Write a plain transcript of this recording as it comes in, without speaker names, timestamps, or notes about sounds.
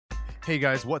Hey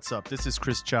guys, what's up? This is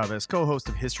Chris Chavez, co-host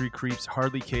of History Creeps,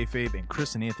 Hardly Kayfabe, and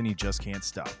Chris and Anthony Just Can't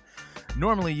Stop.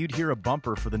 Normally, you'd hear a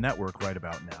bumper for the network right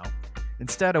about now.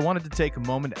 Instead, I wanted to take a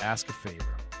moment to ask a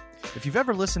favor. If you've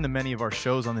ever listened to many of our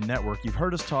shows on the network, you've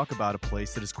heard us talk about a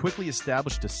place that has quickly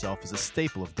established itself as a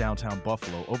staple of downtown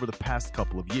Buffalo over the past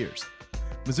couple of years.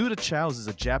 Mizuta Chow's is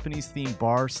a Japanese-themed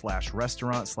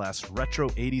bar/restaurant/retro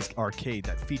 80s arcade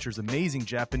that features amazing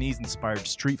Japanese-inspired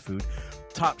street food,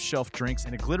 top-shelf drinks,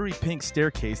 and a glittery pink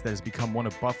staircase that has become one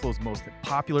of Buffalo's most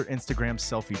popular Instagram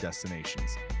selfie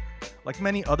destinations. Like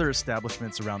many other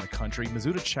establishments around the country,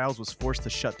 Mizuta Chow's was forced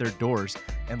to shut their doors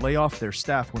and lay off their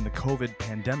staff when the COVID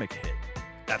pandemic hit.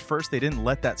 At first, they didn't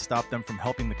let that stop them from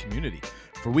helping the community.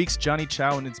 For weeks, Johnny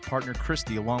Chow and his partner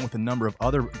Christy, along with a number of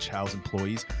other Chow's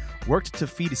employees, worked to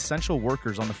feed essential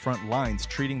workers on the front lines,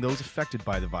 treating those affected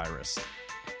by the virus.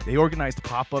 They organized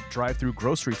pop-up drive-through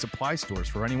grocery supply stores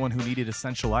for anyone who needed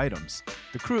essential items.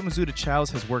 The crew at Mizuta Chow's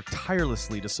has worked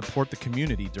tirelessly to support the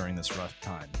community during this rough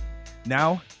time.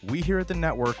 Now, we here at the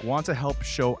network want to help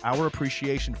show our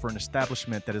appreciation for an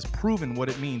establishment that has proven what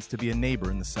it means to be a neighbor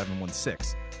in the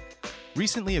 716.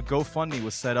 Recently, a GoFundMe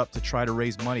was set up to try to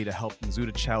raise money to help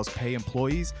Mizuta Chow's pay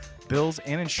employees, bills,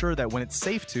 and ensure that when it's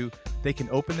safe to, they can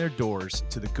open their doors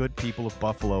to the good people of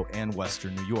Buffalo and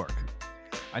Western New York.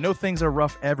 I know things are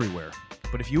rough everywhere,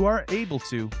 but if you are able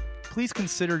to, please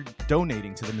consider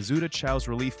donating to the Mizuta Chow's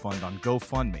Relief Fund on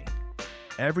GoFundMe.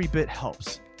 Every bit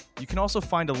helps. You can also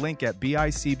find a link at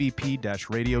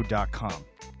bicbp-radio.com.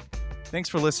 Thanks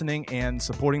for listening and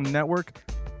supporting the network.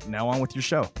 Now on with your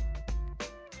show.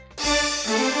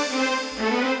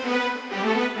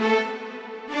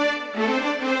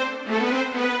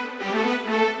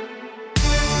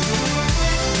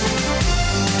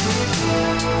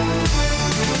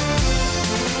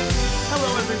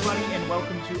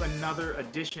 Another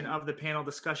edition of the panel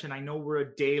discussion. I know we're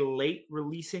a day late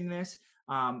releasing this.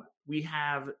 We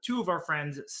have two of our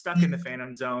friends stuck in the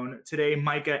Phantom Zone today.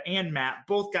 Micah and Matt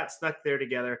both got stuck there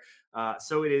together.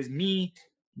 So it is me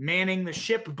manning the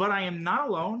ship, but I am not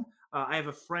alone. I have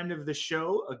a friend of the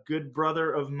show, a good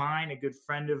brother of mine, a good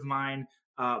friend of mine.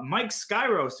 Mike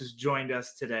Skyros has joined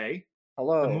us today.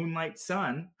 Hello. The Moonlight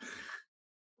Sun.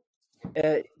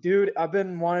 Dude, I've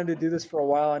been wanting to do this for a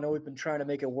while. I know we've been trying to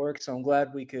make it work, so I'm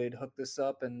glad we could hook this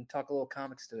up and talk a little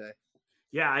comics today.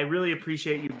 Yeah, I really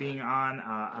appreciate you being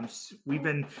on. We've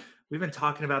been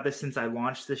talking about this since I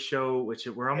launched this show, which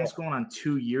we're almost going on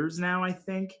 2 years now, I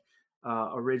think.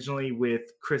 Originally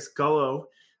with Chris Gullo,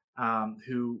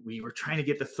 who we were trying to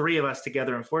get the three of us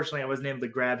together. Unfortunately, I wasn't able to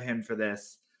grab him for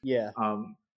this. Yeah.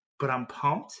 But I'm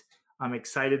pumped. I'm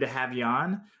excited to have you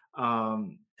on.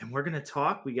 And we're going to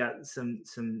talk. We got some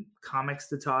comics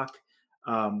to talk.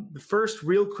 The first,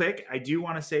 real quick, I do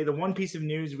want to say the one piece of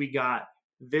news we got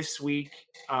this week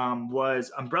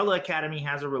was Umbrella Academy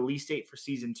has a release date for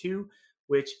season 2,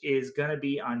 which is going to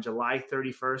be on July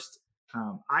 31st.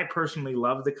 I personally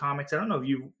love the comics. I don't know if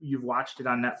you've watched it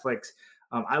on Netflix.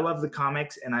 I love the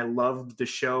comics and I loved the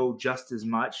show just as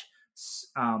much.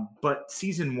 But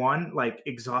season 1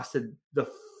 exhausted the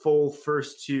full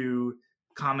first 2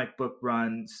 comic book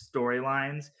run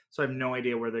storylines, so I have no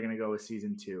idea where they're going to go with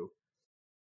season 2.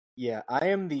 Yeah, I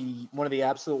am one of the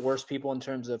absolute worst people in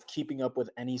terms of keeping up with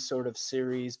any sort of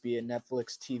series, be it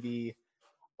Netflix, TV,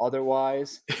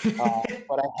 otherwise.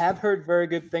 But I have heard very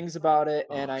good things about it,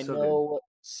 and I know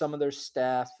some of their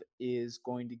staff is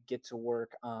going to get to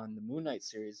work on the Moon Knight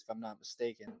series, if I'm not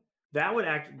mistaken. That would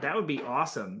be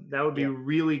awesome. That would be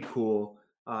really cool.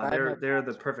 They're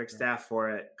the perfect staff for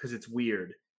it because it's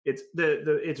weird. It's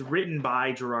it's written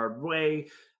by Gerard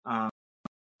Way from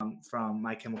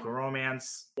My Chemical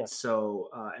Romance. Yes.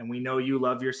 So and we know you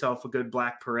love yourself a good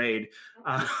Black Parade.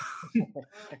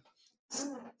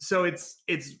 So it's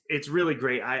really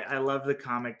great. I love the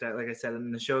comic that, like I said,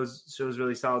 and the show's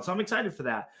really solid. So I'm excited for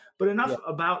that. But enough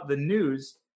about the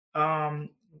news.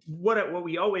 What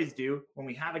we always do when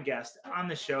we have a guest on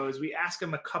the show is we ask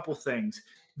them a couple things.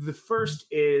 The first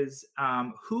is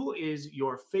who is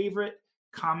your favorite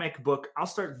comic book? I'll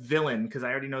start villain because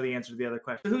I already know the answer to the other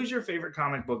question. Who's your favorite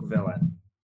comic book villain?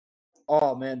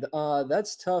 Oh man,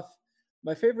 that's tough.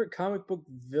 My favorite comic book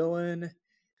villain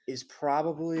is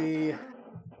probably,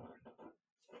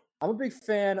 I'm a big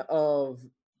fan of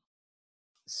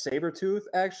Sabretooth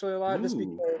actually a lot. Just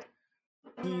because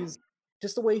he's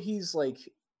just the way he's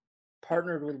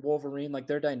partnered with Wolverine,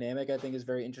 their dynamic I think is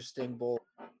very interesting both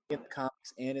in the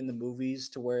comics and in the movies,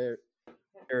 to where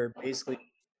they're basically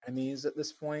enemies at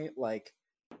this point.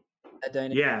 That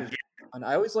dynamic is fun.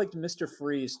 I always liked Mr.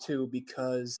 Freeze too,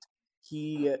 because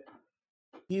he's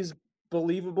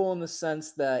believable in the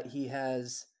sense that he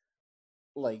has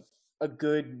a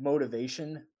good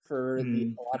motivation for a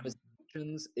Mm. lot of his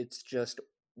actions. It's just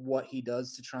what he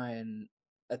does to try and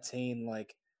attain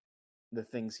like the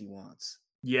things he wants.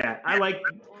 Yeah, I like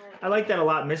that a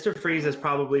lot. Mr. Freeze is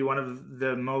probably one of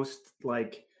the most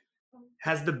like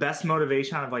has the best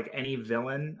motivation out of like any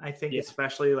villain, I think, Yeah.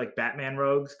 especially like Batman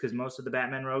rogues, because most of the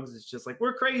Batman rogues it's just like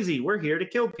we're crazy, we're here to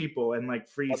kill people, and like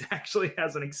Freeze actually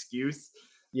has an excuse.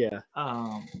 Yeah.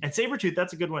 And Sabretooth,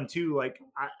 that's a good one too. Like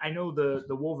I know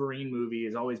the Wolverine movie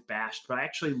is always bashed, but I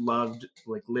actually loved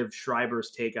like Liv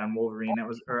Schreiber's take on Wolverine. That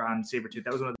was or on Sabretooth.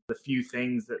 That was one of the few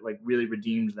things that like really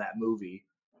redeemed that movie.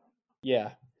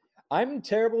 Yeah. I'm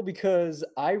terrible because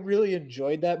I really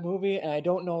enjoyed that movie, and I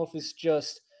don't know if it's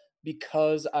just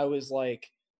because I was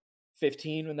like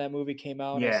 15 when that movie came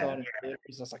out. And I saw it in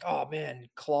theaters. I was like, oh man,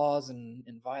 claws and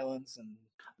violence and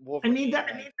Wolverine.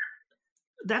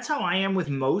 That's how I am with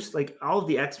most, like all of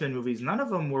the X-Men movies. None of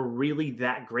them were really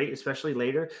that great, especially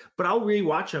later. But I'll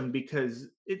rewatch them because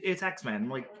it's X-Men.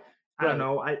 Like I don't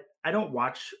know, I don't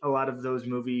watch a lot of those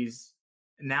movies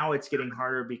now. It's getting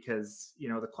harder because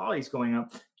the quality's going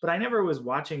up. But I never was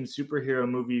watching superhero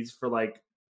movies for like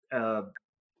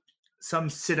some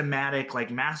cinematic like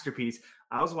masterpiece.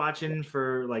 I was watching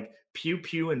for like pew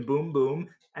pew and boom boom,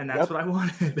 and that's what I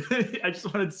wanted. I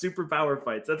just wanted superpower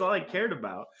fights. That's all I cared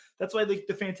about. That's why like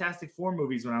the Fantastic Four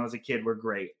movies when I was a kid were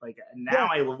great. Like now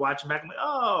I watch them back and I'm like,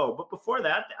 oh, but before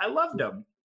that I loved them.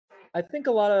 I think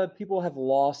a lot of people have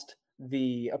lost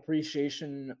the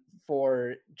appreciation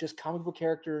for just comic book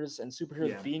characters and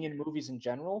superheroes being in movies in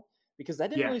general, because that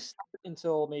didn't really start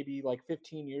until maybe like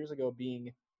 15 years ago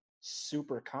being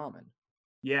super common.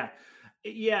 Yeah.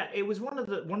 It was one of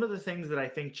the things that I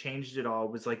think changed it all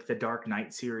was like the Dark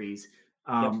Knight series.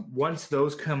 Once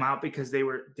those come out, because they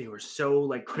were so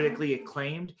like critically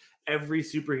acclaimed, every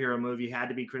superhero movie had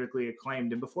to be critically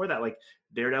acclaimed. And before that, like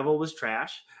Daredevil was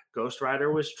trash, Ghost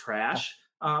Rider was trash,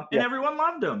 and everyone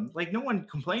loved them. Like no one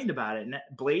complained about it. And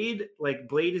Blade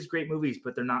is great movies,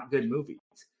 but they're not good movies.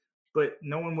 But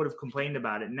no one would have complained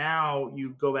about it. Now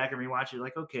you go back and rewatch it,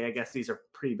 like, okay, I guess these are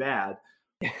pretty bad.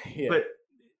 But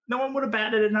no one would have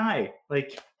batted an eye.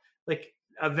 Like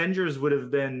Avengers would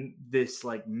have been this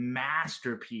like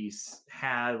masterpiece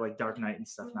had like Dark Knight and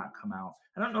stuff not come out.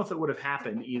 I don't know if it would have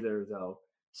happened either though.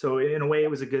 So in a way it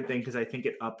was a good thing because I think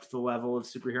it upped the level of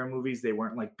superhero movies. They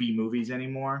weren't like B movies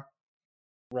anymore.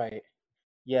 Right.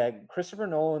 Yeah, Christopher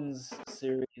Nolan's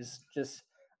series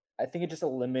I think it just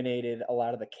eliminated a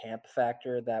lot of the camp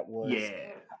factor that was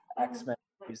X-Men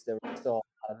movies. There was still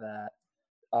a lot of that.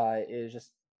 It was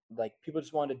just like people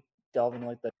just wanted to delve into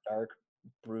like the dark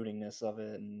broodingness of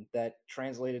it, and that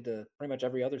translated to pretty much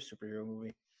every other superhero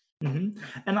movie. Mm-hmm.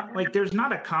 And like there's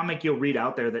not a comic you'll read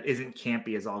out there that isn't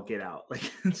campy as all get out.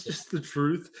 Like it's just the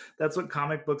truth. That's what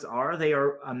comic books are. They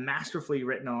are masterfully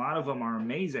written. A lot of them are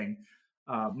amazing.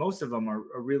 Most of them are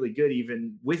really good,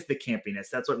 even with the campiness.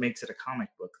 That's what makes it a comic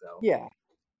book, though. Yeah.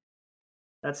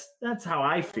 That's how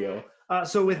I feel.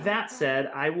 So with that said,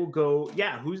 I will go.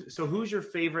 Yeah. Who's your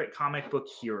favorite comic book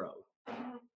hero?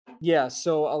 Yeah.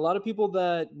 So a lot of people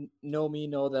that know me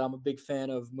know that I'm a big fan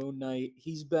of Moon Knight.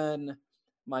 He's been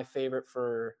my favorite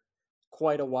for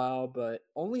quite a while, but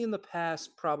only in the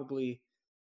past probably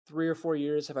 3 or 4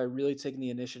 years have I really taken the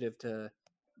initiative to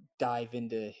dive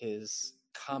into his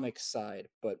comic side.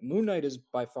 But Moon Knight is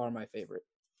by far my favorite.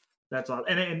 That's all.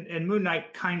 And Moon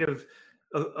Knight kind of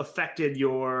affected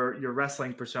your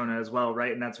wrestling persona as well,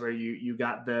 right? And that's where you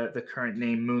got the current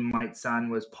name Moonlight Sun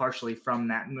was partially from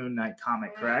that Moon Knight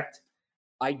comic, correct?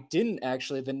 I didn't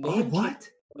actually. The name. Oh, what?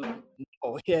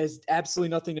 No, it has absolutely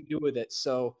nothing to do with it.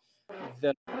 So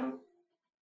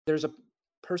there's a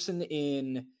person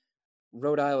in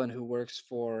Rhode Island who works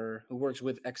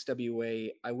with XWA.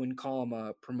 I wouldn't call him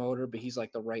a promoter, but he's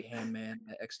like the right-hand man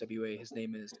at XWA. His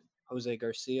name is Jose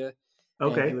Garcia.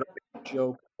 Okay. And he would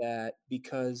joke that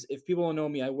because if people don't know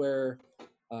me, I wear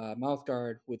a mouth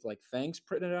guard with like fangs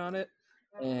printed on it,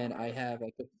 and I have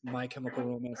like My Chemical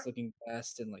Romance looking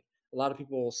vest, and like a lot of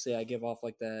people say I give off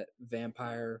like that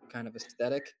vampire kind of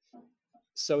aesthetic.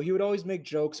 So he would always make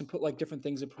jokes and put like different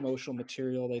things in promotional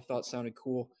material they thought sounded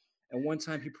cool. And one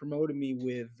time he promoted me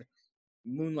with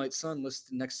Moonlight Sun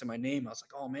listed next to my name. I was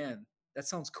like, oh man, that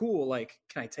sounds cool. Like,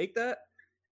 can I take that?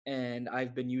 And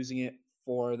I've been using it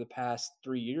for the past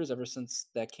 3 years ever since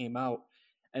that came out.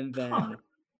 And then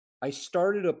I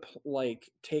started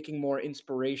taking more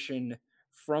inspiration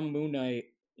from Moon Knight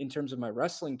in terms of my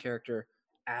wrestling character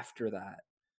after that.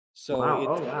 So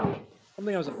it's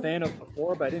something I was a fan of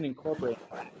before, but I didn't incorporate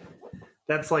it.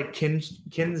 That's like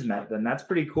Kinsmet, then. That's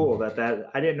pretty cool. That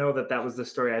I didn't know that was the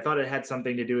story. I thought it had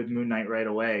something to do with Moon Knight right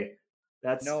away.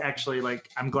 That's actually like,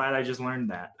 I'm glad I just learned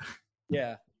that.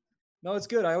 Yeah. No, it's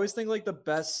good. I always think like the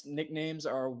best nicknames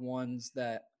are ones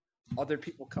that other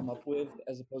people come up with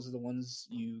as opposed to the ones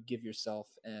you give yourself.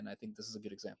 And I think this is a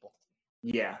good example.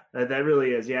 Yeah, that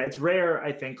really is. Yeah, it's rare.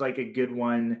 I think like a good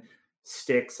one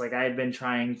sticks. Like I had been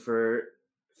trying for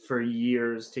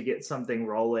years to get something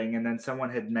rolling, and then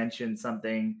someone had mentioned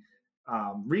something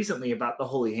recently about the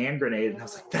holy hand grenade, and I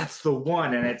was like, "That's the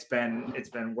one." And it's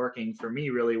been working for me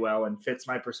really well and fits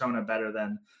my persona better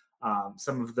than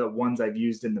some of the ones I've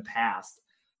used in the past.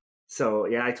 So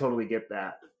yeah, I totally get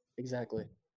that. Exactly.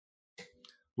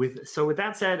 With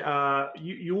that said,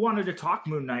 you wanted to talk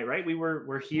Moon Knight, right?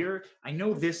 We're here. I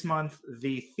know this month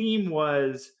the theme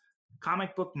was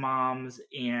comic book moms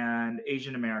and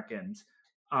Asian Americans.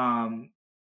 And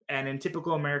in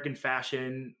typical American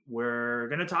fashion, we're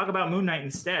going to talk about Moon Knight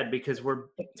instead because we're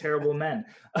terrible men.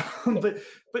 but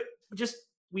just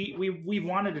we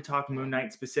wanted to talk Moon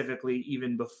Knight specifically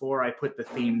even before I put the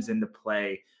themes into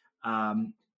play,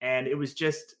 and it was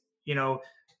just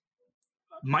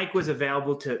Mike was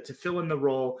available to fill in the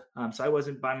role, so I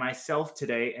wasn't by myself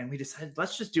today, and we decided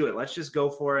let's just do it. Let's just go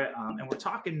for it, and we're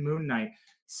talking Moon Knight.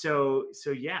 So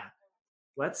yeah,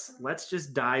 let's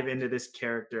just dive into this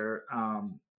character.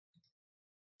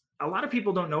 A lot of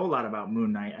people don't know a lot about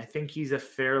Moon Knight. I think he's a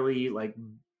fairly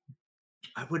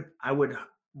I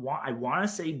want to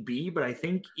say B, but I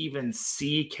think even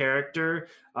C character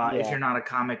if you're not a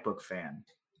comic book fan.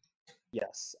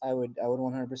 Yes, I would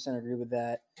 100% agree with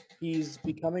that. He's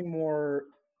becoming more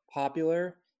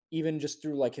popular, even just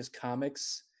through like his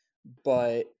comics,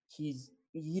 but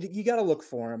you got to look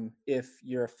for him if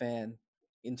you're a fan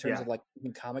in terms of like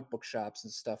even comic book shops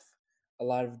and stuff. A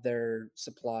lot of their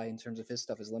supply in terms of his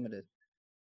stuff is limited.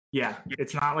 Yeah,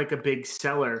 it's not like a big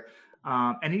seller,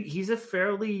 and he's a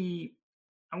fairly.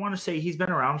 I want to say he's been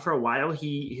around for a while.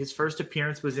 His first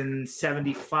appearance was in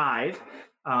 '75.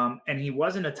 And he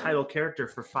wasn't a title character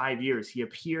for 5 years. He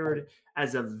appeared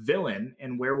as a villain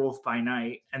in Werewolf by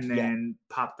Night and then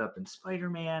popped up in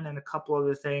Spider-Man and a couple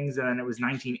other things. And then it was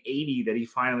 1980 that he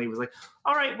finally was like,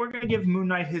 all right, we're going to give Moon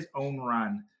Knight his own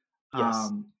run,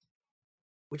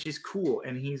 which is cool.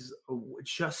 And he's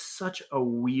just such a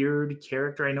weird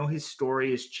character. I know his story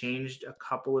has changed a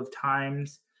couple of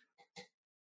times.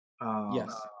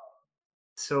 Yes.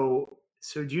 So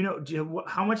do you know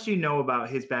how much do you know about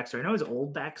his backstory? I know his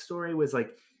old backstory was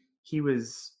like he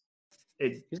was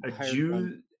a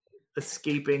Jew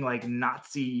escaping like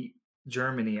Nazi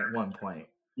Germany at one point.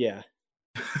 Yeah.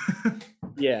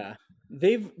 Yeah.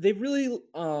 They've really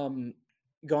gone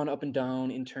up and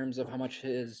down in terms of how much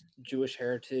his Jewish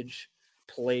heritage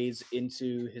plays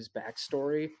into his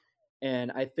backstory.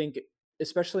 And I think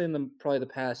especially in probably the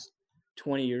past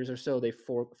 20 years or so, they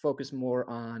focus more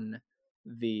on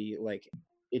the like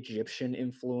Egyptian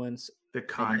influence, the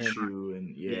Khonshu,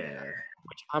 and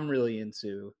which I'm really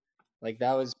into. Like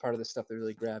that was part of the stuff that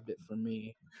really grabbed it for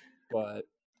me. But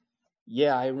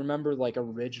yeah, I remember like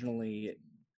originally,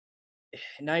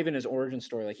 not even his origin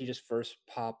story, like he just first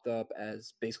popped up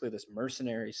as basically this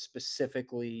mercenary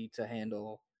specifically to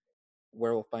handle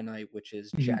Werewolf by Night, which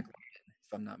is Jack London,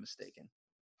 if I'm not mistaken.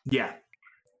 Yeah.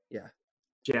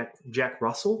 Jack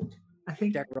Russell, I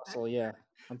think. Jack Russell, yeah.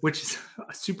 Which is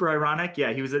super ironic.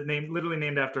 Yeah, he was literally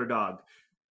named after a dog.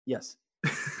 Yes.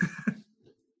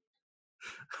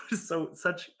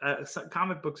 Such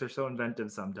comic books are so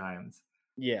inventive sometimes.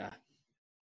 Yeah.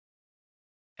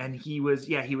 And he was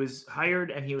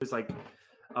hired, and he was like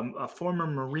a former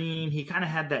Marine. He kind of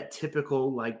had that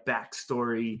typical like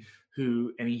backstory.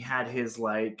 And he had his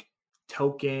like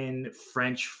token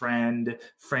French friend,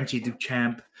 Frenchie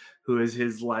Duchamp, who is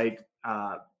his like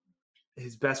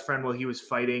his best friend while he was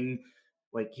fighting.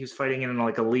 Like he was fighting in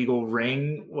like a legal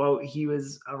ring while he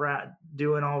was around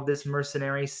doing all of this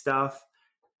mercenary stuff.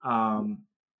 And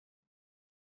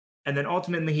then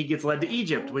ultimately he gets led to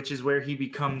Egypt, which is where he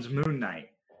becomes Moon Knight.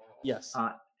 Yes.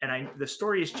 And the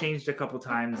story has changed a couple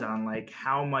times on like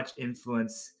how much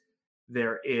influence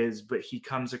there is, but he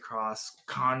comes across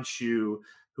Khonshu,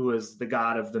 who is the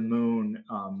god of the moon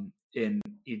in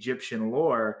Egyptian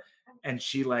lore, and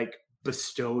she like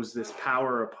bestows this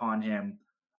power upon him.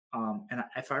 And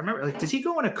if I remember, like, does he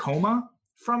go in a coma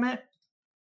from it?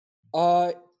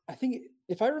 I think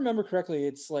if I remember correctly,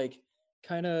 it's like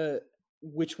kind of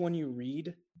which one you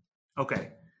read. Okay.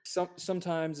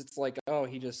 Sometimes it's like, oh,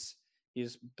 he just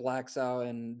blacks out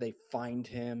and they find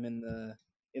him in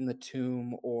the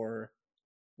tomb, or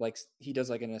like he does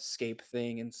like an escape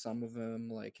thing in some of them.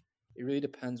 Like it really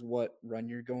depends what run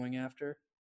you're going after.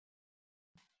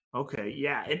 Okay,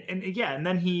 yeah, and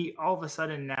then he all of a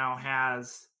sudden now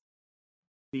has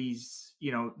these,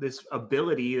 this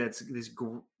ability that's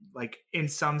like in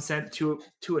some sense,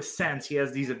 to a sense, he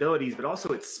has these abilities, but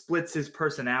also it splits his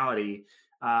personality.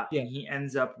 And he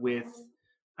ends up with,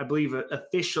 I believe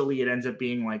officially it ends up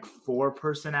being like 4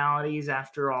 personalities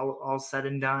after all said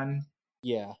and done.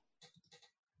 Yeah.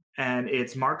 And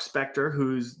it's Mark Spector,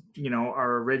 who's,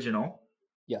 our original.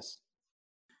 Yes.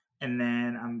 And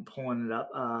then I'm pulling it up.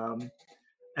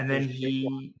 And then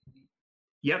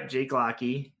Jake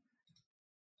Locke.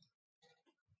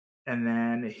 And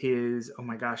then oh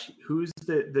my gosh, who's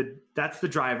that's the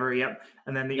driver. Yep.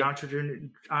 And then the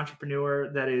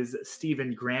entrepreneur that is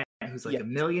Stephen Grant, who's like a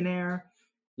millionaire.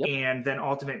 Yep. And then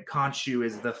Ultimate Khonshu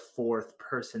is the 4th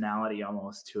personality,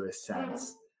 almost, to a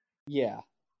sense. Yeah.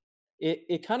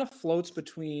 It kind of floats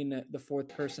between the 4th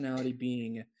personality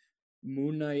being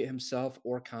Moon Knight himself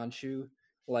or Khonshu.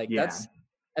 I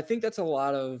think that's a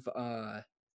lot of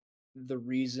the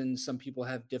reason some people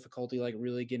have difficulty like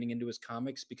really getting into his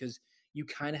comics, because you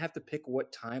kind of have to pick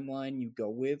what timeline you go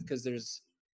with, because there's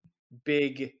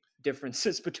big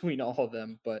differences between all of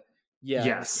them. But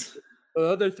yes, the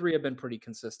other 3 have been pretty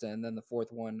consistent, and then the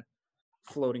 4th one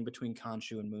floating between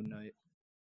Khonshu and Moon Knight.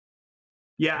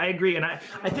 Yeah, I agree. And I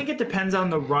think it depends on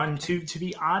the run too. To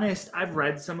be honest, I've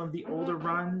read some of the older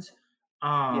runs.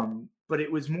 But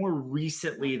it was more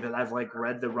recently that I've like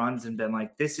read the runs and been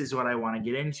like, this is what I want to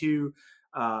get into.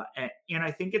 And I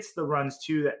think it's the runs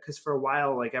too, that because for a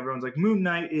while, like everyone's like, Moon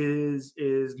Knight is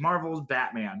Marvel's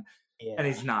Batman. And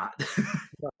he's not.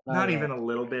 Not even a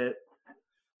little bit.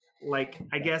 Like,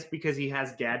 I guess because he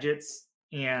has gadgets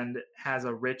and has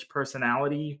a rich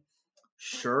personality,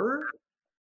 sure.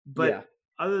 But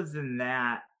other than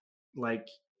that, like,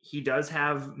 he does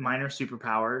have minor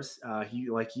superpowers.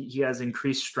 He has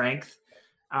increased strength.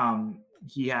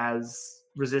 He has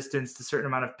resistance to a certain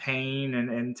amount of pain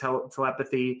and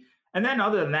telepathy. And then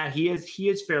other than that, he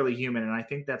is fairly human. And I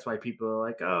think that's why people are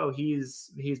like, oh,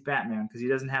 he's Batman, because he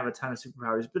doesn't have a ton of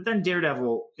superpowers. But then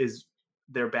Daredevil is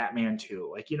their Batman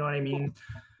too. Like, you know what I mean?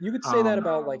 You could say that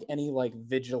about like any like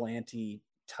vigilante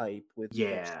type with.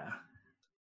 Yeah.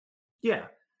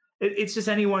 It's just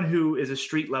anyone who is a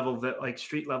street level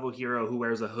hero who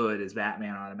wears a hood is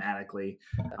Batman automatically,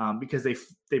 because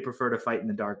they prefer to fight in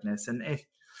the darkness, and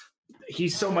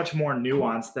he's so much more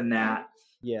nuanced than that.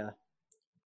 Yeah.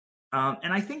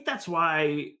 And I think that's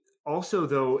why also,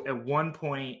 though, at one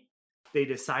point they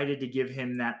decided to give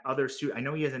him that other suit. I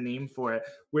know he has a name for it,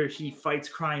 where he fights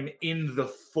crime in the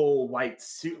full white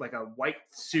suit, like a white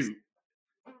suit.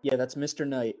 Yeah, that's Mr.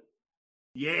 Knight.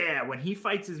 Yeah, when he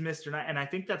fights as Mr. Knight, and I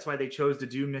think that's why they chose to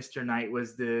do Mr. Knight,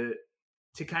 was to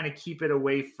kind of keep it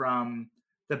away from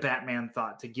the Batman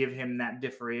thought, to give him that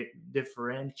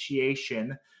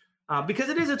differentiation, because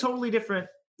it is a totally different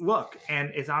look,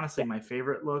 and it's honestly my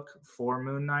favorite look for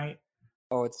Moon Knight.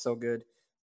 Oh, it's so good.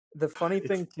 The funny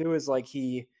thing too is like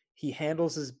he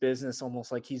handles his business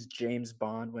almost like he's James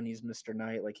Bond when he's Mr.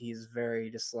 Knight. Like he's very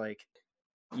just like,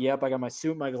 yep, I got my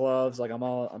suit, my gloves, like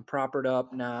I'm propered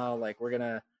up now. Like we're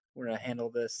gonna handle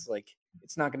this. Like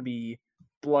it's not gonna be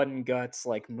blood and guts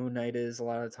like Moon Knight is a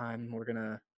lot of the time. We're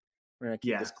gonna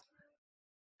keep this.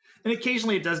 And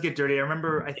occasionally it does get dirty. I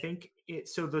remember, I think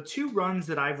so the 2 runs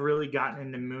that I've really gotten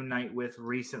into Moon Knight with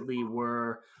recently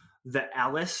were the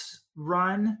Ellis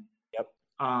run. Yep.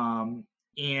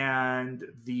 And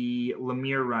the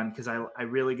Lemire run, because I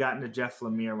really got into Jeff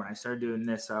Lemire when I started doing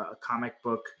this. A comic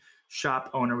book shop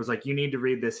owner was like, you need to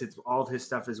read this. It's all of his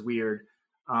stuff is weird.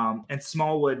 And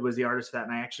Smallwood was the artist for that,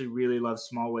 and I actually really love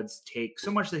Smallwood's take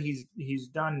so much that he's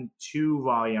done 2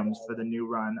 volumes for the new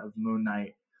run of Moon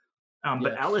Knight.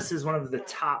 But Ellis is one of the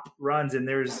top runs, and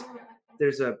there's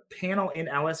a panel in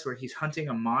Ellis where he's hunting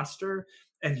a monster,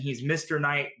 and he's Mr.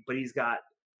 Knight, but he's got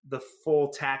the full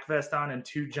tack vest on and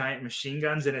 2 giant machine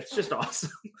guns, and it's just awesome.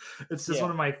 It's just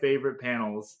one of my favorite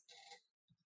panels.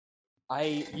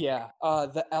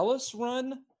 The Ellis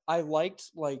run I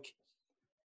liked. Like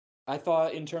I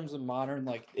thought in terms of modern,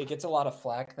 like it gets a lot of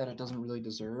flack that it doesn't really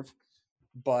deserve,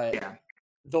 but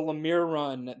the Lemire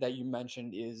run that you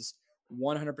mentioned is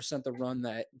 100% the run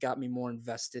that got me more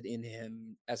invested in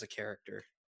him as a character.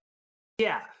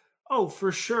 Yeah. Oh,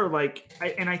 for sure. Like,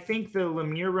 I think the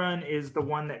Lemire run is the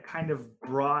one that kind of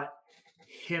brought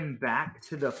him back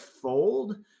to the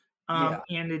fold.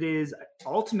 And it is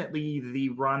ultimately the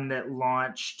run that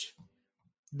launched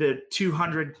the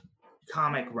 200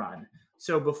 comic run.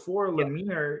 So before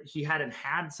Lemire, he hadn't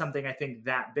had something, I think,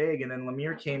 that big. And then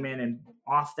Lemire came in, and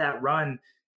off that run,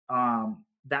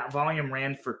 that volume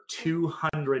ran for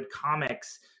 200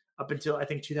 comics up until I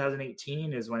think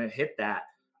 2018 is when it hit that.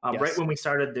 Right when we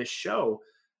started this show.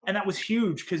 and that was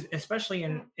huge because especially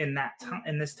in that time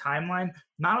in this timeline,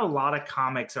 not a lot of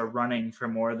comics are running for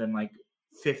more than like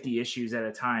 50 issues at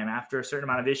a time. After a certain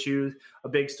amount of issues, a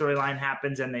big storyline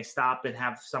happens and they stop and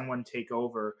have someone take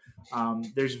over.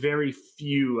 There's very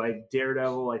few, like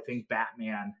Daredevil, I think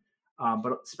Batman,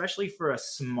 but especially for a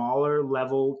smaller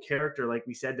level character, like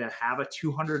we said, to have a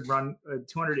 200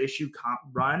 issue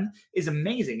run is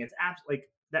amazing. It's like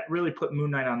that really put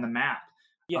Moon Knight on the map.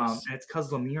 Yes. And it's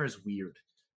because Lemire is weird.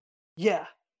 Yeah.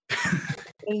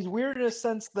 And he's weird in a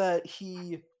sense that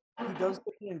he does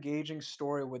get an engaging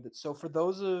story with it. So for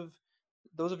those of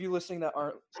you listening that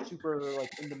aren't super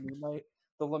like into Moon Knight,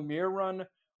 the Lemire run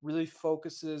really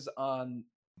focuses on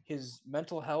his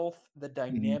mental health, the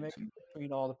dynamic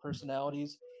between all the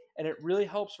personalities, and it really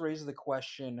helps raise the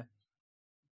question: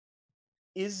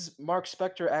 is Mark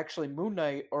Spector actually Moon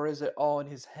Knight, or is it all in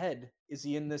his head? Is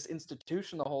he in this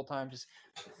institution the whole time, just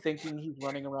thinking he's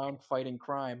running around fighting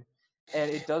crime? And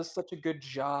it does such a good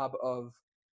job of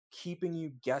keeping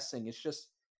you guessing.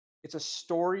 It's a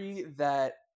story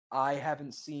that I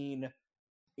haven't seen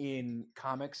in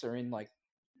comics or in like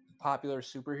popular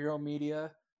superhero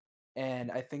media,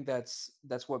 and I think that's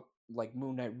what like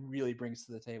Moon Knight really brings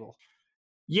to the table.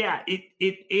 Yeah, it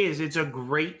is. It's a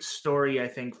great story, I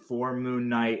think, for Moon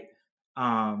Knight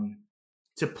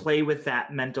to play with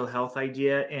that mental health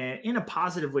idea and in a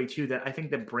positive way too. That I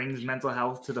think that brings mental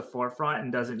health to the forefront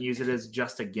and doesn't use it as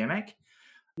just a gimmick.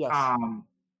 Yes.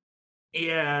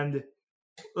 And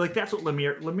like that's what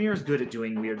Lemire is good at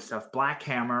doing weird stuff. Black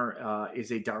Hammer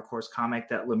is a Dark Horse comic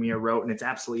that Lemire wrote, and it's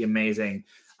absolutely amazing.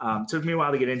 Took me a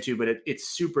while to get into, but it's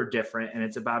super different, and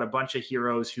it's about a bunch of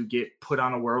heroes who get put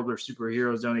on a world where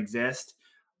superheroes don't exist,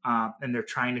 and they're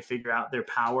trying to figure out their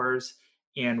powers.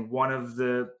 And one of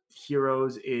the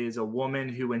heroes is a woman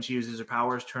who, when she uses her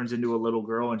powers, turns into a little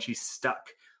girl, and she's stuck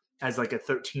as like a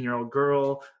 13-year-old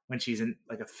girl when she's in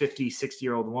like a 50,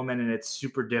 60-year-old woman, and it's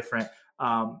super different.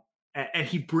 And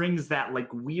he brings that like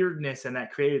weirdness and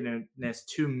that creativeness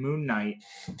to Moon Knight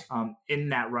in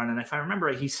that run. And if I remember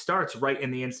right, he starts right in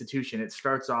the institution. It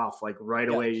starts off like right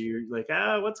away. You're like,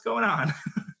 what's going on?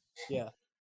 Yeah.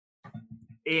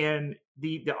 And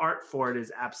the art for it is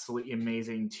absolutely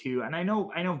amazing too. And I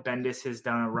know Bendis has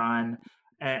done a run,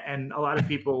 and a lot of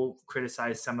people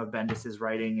criticize some of Bendis's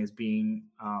writing as being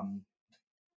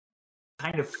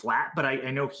kind of flat, but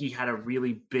I know he had a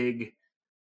really big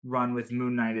run with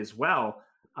Moon Knight as well,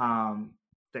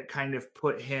 that kind of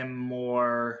put him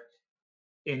more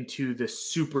into the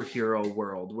superhero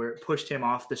world, where it pushed him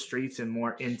off the streets and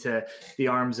more into the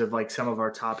arms of like some of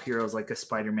our top heroes like a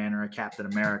Spider-Man or a Captain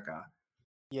America.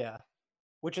 Yeah.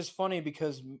 Which is funny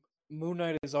because Moon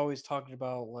Knight is always talking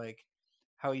about like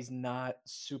how he's not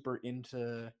super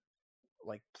into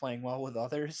like playing well with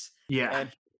others. Yeah. And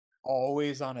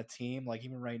always on a team. Like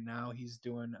even right now he's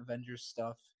doing Avengers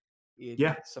stuff in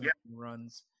some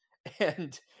runs.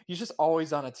 And he's just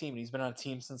always on a team. He's been on a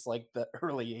team since like the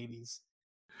early 80s.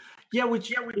 Yeah,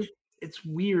 which it's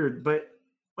weird, but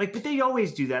they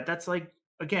always do that. That's like,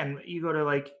 again, you go to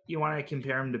like, you want to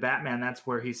compare him to Batman, that's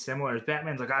where he's similar.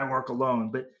 Batman's like, I work alone,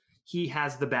 but he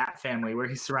has the Bat family where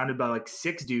he's surrounded by like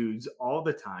 6 dudes all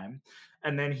the time.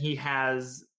 And then he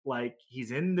has like,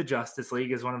 he's in the Justice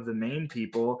League as one of the main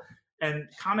people. And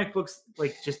comic books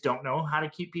like just don't know how to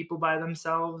keep people by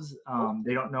themselves.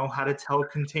 They don't know how to tell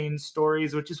contained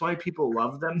stories, which is why people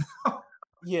love them.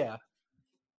 Yeah.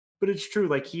 But it's true.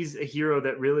 Like he's a hero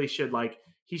that really should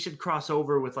he should cross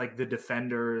over with like the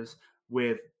Defenders,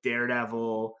 with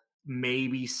Daredevil,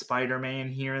 maybe Spider-Man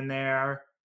here and there.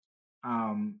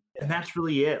 And that's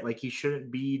really it. Like he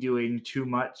shouldn't be doing too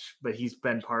much, but he's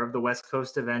been part of the West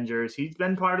Coast Avengers. He's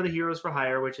been part of the Heroes for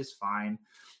Hire, which is fine.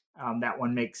 That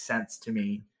one makes sense to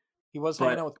me. He was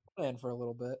hanging out with Conan for a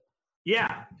little bit.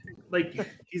 Yeah, like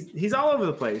he's all over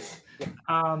the place.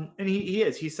 And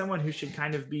he's someone who should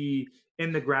kind of be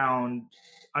in the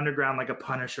underground, like a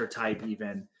Punisher type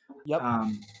even. Yep.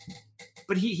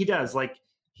 But he does, like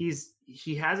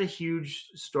he has a huge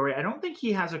story. I don't think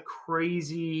he has a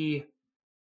crazy,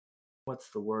 what's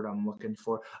the word I'm looking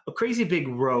for? A crazy big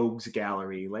rogues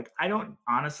gallery. Like I don't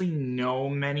honestly know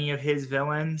many of his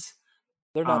villains.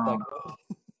 They're not that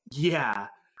good. Yeah.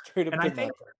 And I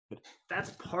think that's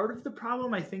part of the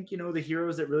problem. I think, the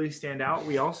heroes that really stand out,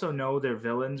 we also know their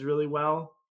villains really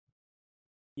well.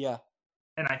 Yeah.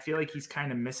 And I feel like he's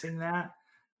kind of missing that.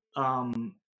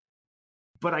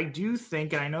 But I do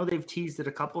think, and I know they've teased it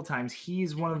a couple times,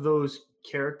 he's one of those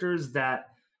characters that,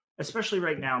 especially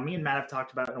right now, me and Matt have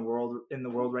talked about in the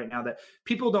world right now, that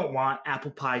people don't want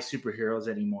apple pie superheroes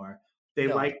anymore. They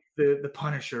like the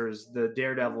Punishers, the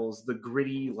Daredevils, the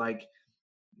gritty, like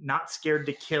not scared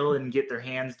to kill and get their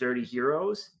hands dirty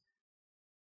heroes.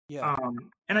 Yeah.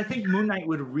 And I think Moon Knight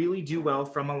would really do well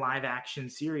from a live action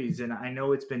series. And I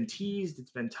know it's been teased,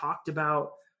 it's been talked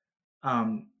about.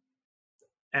 And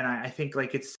I think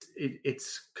like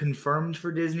it's confirmed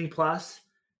for Disney Plus.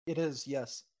 It is,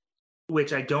 yes.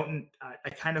 Which I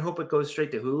kind of hope it goes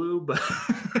straight to Hulu, but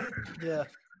yeah.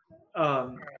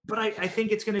 But I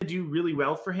think it's going to do really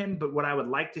well for him. But what I would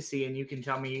like to see, and you can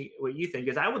tell me what you think,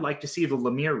 is I would like to see the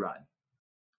Lemire run.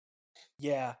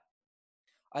 Yeah.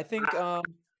 I think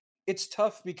it's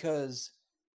tough because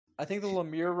I think the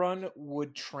Lemire run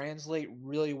would translate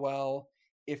really well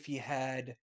if you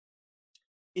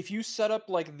set up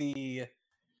like the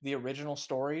original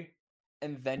story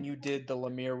and then you did the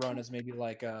Lemire run as maybe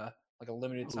like a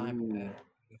limited time event.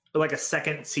 Like a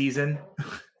second season.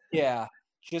 Yeah,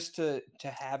 just to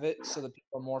have it so that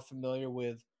people are more familiar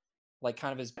with like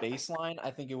kind of his baseline.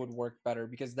 I think it would work better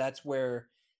because that's where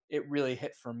it really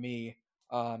hit for me.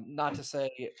 Not to say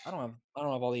I don't have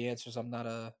all the answers. I'm not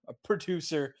a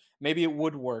producer. Maybe it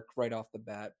would work right off the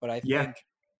bat, but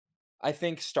I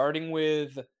think starting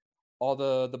with all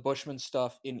the Bushman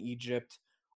stuff in Egypt,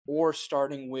 or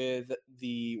starting with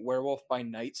the Werewolf by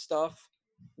Night stuff,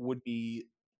 would be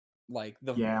like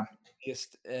the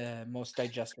biggest, most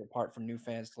digestible part for new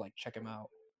fans to like check him out.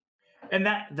 And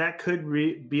that could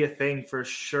be a thing for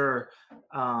sure.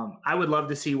 I would love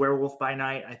to see Werewolf by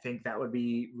Night. I think that would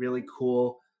be really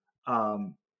cool.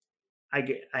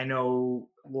 I know,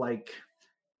 like,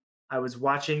 I was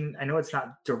watching. I know it's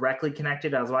not directly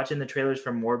connected. I was watching the trailers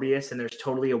for Morbius, and there's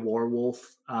totally a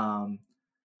werewolf.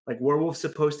 Like Werewolf's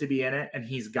supposed to be in it, and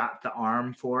he's got the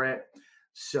arm for it.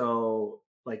 So,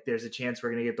 like, there's a chance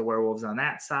we're gonna get the werewolves on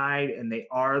that side, and they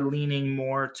are leaning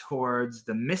more towards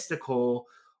the mystical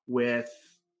with,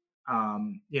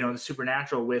 the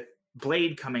supernatural with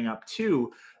Blade coming up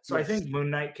too. So yes. I think Moon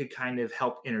Knight could kind of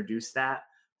help introduce that,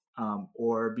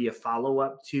 or be a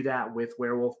follow-up to that with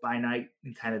Werewolf by Night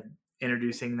and kind of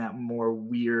introducing that more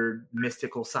weird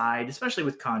mystical side, especially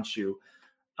with Khonshu.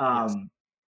 Yes.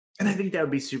 And I think that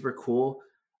would be super cool.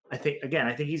 I think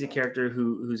he's a character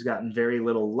who's gotten very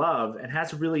little love and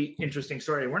has a really interesting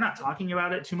story. We're not talking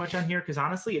about it too much on here because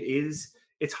honestly,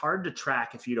 it's hard to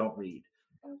track if you don't read.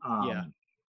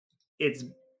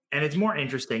 It's more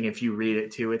interesting if you read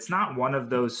it too. It's not one of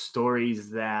those stories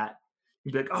that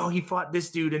you'd be like, oh, he fought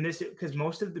this dude and this, because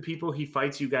most of the people he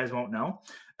fights, you guys won't know.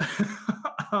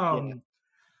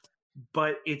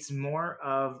 But it's more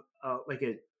of like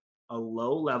a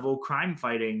low level crime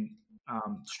fighting,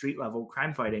 street level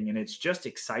crime fighting, and it's just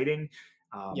exciting.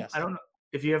 Yes. I don't know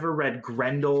if you ever read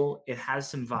Grendel. It has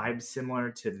some vibes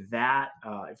similar to that.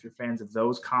 If you're fans of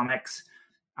those comics,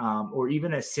 or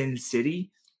even a Sin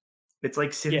City, it's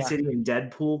like Sin City and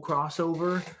Deadpool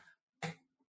crossover.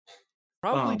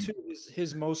 Probably too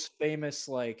his most famous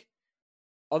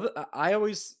I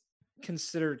always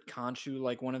considered Khonshu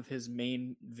like one of his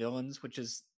main villains, which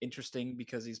is interesting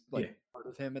because he's part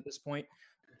of him at this point.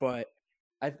 But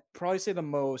I'd probably say the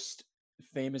most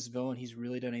famous villain he's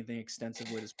really done anything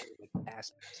extensive with is probably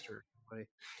Taskmaster.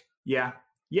 Yeah,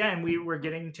 and we were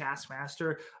getting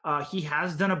Taskmaster. He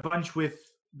has done a bunch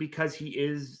because he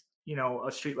is,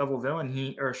 a street level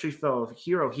villain. A street level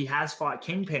hero. He has fought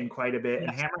Kingpin quite a bit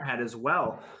and Hammerhead as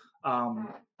well.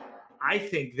 I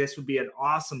think this would be an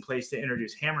awesome place to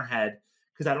introduce Hammerhead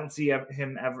because I don't see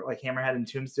him ever, like Hammerhead and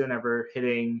Tombstone, ever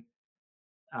hitting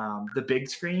the big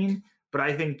screen. But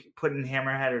I think putting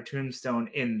Hammerhead or Tombstone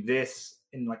in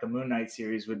like a Moon Knight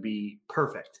series would be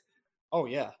perfect. Oh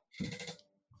yeah,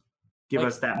 give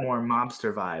us that more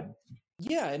mobster vibe.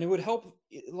 Yeah, and it would help.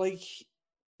 Like,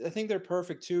 I think they're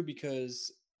perfect too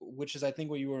because, which is I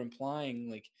think what you were implying,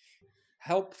 like,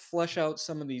 help flesh out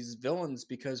some of these villains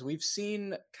because we've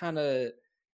seen kind of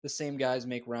the same guys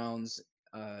make rounds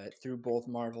through both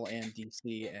Marvel and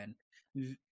DC, and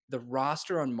the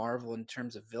roster on Marvel in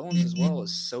terms of villains as well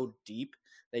is so deep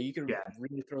that you can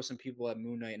really throw some people at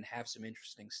Moon Knight and have some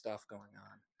interesting stuff going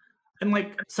on. And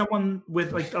like someone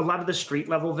with like a lot of the street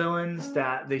level villains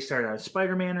that they start out as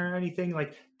Spider-Man or anything,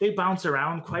 like they bounce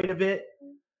around quite a bit.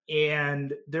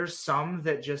 And there's some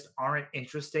that just aren't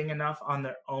interesting enough on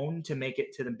their own to make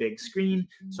it to the big screen.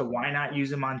 So why not use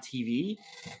them on TV?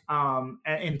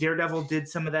 And Daredevil did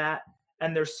some of that.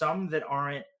 And there's some that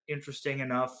aren't interesting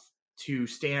enough to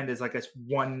stand as like a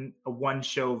one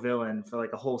show villain for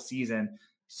like a whole season.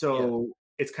 So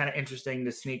it's kind of interesting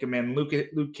to sneak them in.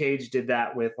 Luke Cage did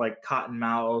that with like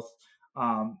Cottonmouth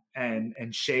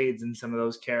and Shades and some of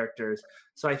those characters.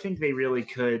 So I think they really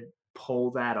could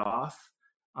pull that off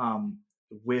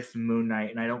with Moon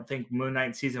Knight. And I don't think Moon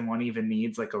Knight season 1 even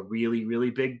needs like a really, really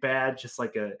big bad, just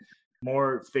like a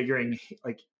more figuring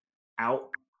like out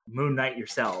Moon Knight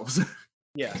yourselves.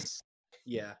 Yes.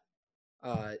 Yeah.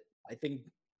 I think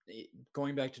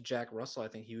going back to Jack Russell, I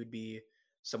think he would be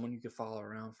someone you could follow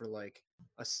around for like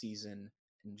a season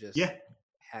and just Yeah.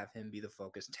 have him be the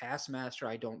focus. Taskmaster,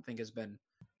 I don't think has been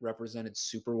represented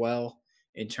super well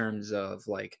in terms of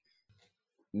like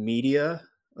media,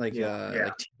 like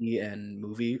like TV and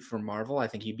movie for Marvel. I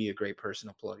think he'd be a great person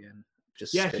to plug in.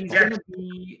 Just Yeah, he's gonna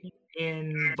be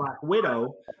in Black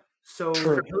Widow, so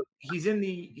he's in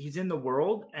the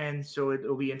world, and so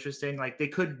it'll be interesting. Like they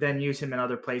could then use him in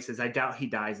other places. I doubt he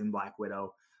dies in Black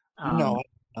Widow. No,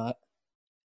 not.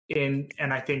 And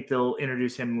I think they'll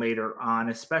introduce him later on,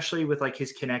 especially with like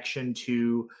his connection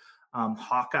to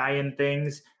Hawkeye and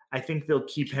things. I think they'll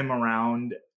keep him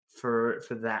around for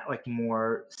that like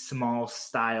more small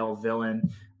style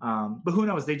villain. But who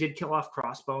knows? They did kill off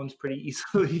Crossbones pretty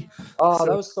easily. Oh,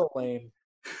 that was so lame.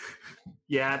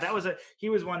 Yeah, he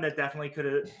was one that definitely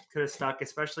could have stuck,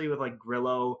 especially with like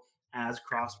Grillo as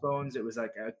Crossbones. It was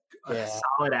like a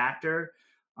solid actor.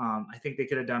 I think they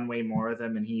could have done way more with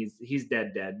him, and he's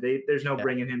dead. There's no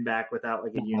bringing him back without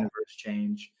like a universe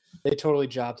change. They totally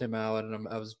jobbed him out, and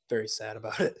I was very sad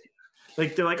about it.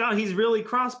 Like they're like, oh, he's really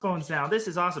Crossbones now. This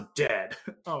is awesome. Dead.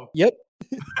 Oh, yep.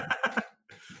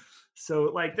 So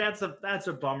like that's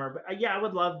a bummer. But yeah, I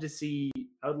would love to see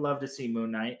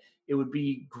Moon Knight. It would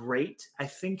be great. I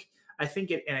think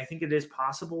it is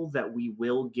possible that we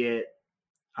will get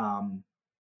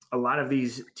a lot of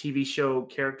these TV show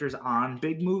characters on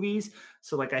big movies.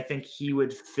 So like I think he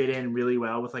would fit in really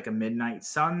well with like a Midnight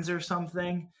Suns or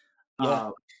something.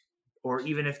 Yeah. Or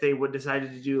even if they would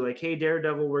decided to do like, hey,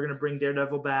 Daredevil, we're going to bring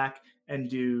Daredevil back and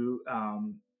do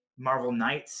Marvel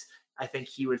Knights. I think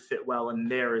he would fit well in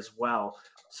there as well.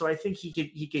 So I think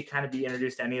he could kind of be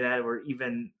introduced to any of that, or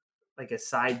even like a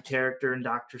side character in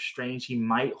Doctor Strange. He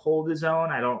might hold his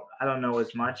own. I don't know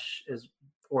as much as,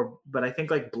 but I think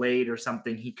like Blade or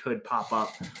something, he could pop up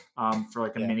for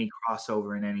like a mini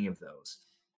crossover in any of those.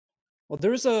 Well,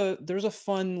 there's a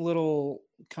fun little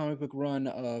comic book run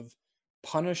of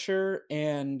Punisher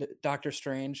and Doctor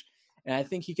Strange, and I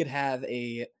think he could have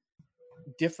a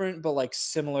different but like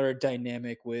similar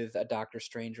dynamic with a Doctor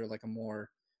Strange or like a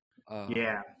more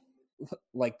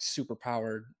like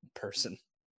superpowered person.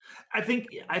 I think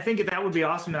that would be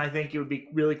awesome, and I think it would be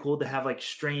really cool to have like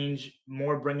Strange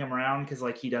more bring him around, because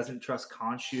like he doesn't trust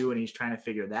Khonshu and he's trying to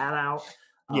figure that out.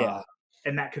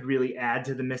 And that could really add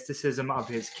to the mysticism of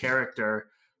his character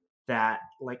that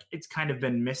like it's kind of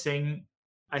been missing,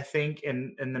 I think,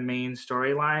 in the main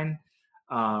storyline.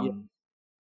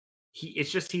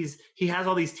 He has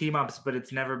all these team ups, but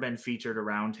it's never been featured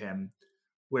around him.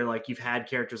 Where like you've had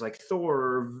characters like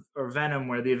Thor or Venom,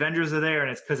 where the Avengers are there, and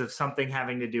it's because of something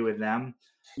having to do with them.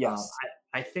 Yes,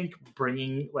 I think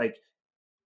bringing like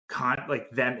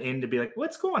them in to be like,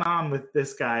 what's going on with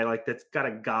this guy? Like that's got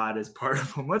a god as part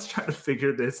of him. Let's try to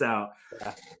figure this out.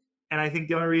 Yeah. And I think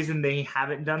the only reason they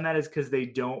haven't done that is because they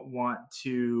don't want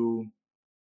to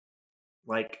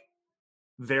like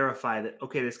verify that,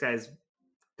 okay, this guy's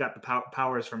got the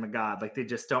powers from a god. Like they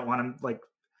just don't want him like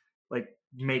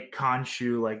make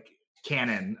Khonshu like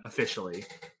canon officially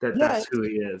that's who he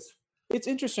is. It's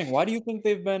interesting. Why do you think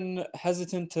they've been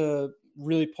hesitant to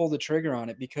really pull the trigger on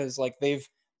it? Because like they've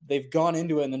gone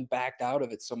into it and then backed out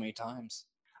of it so many times.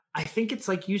 I think it's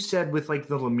like you said with like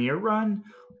the Lemire run,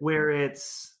 where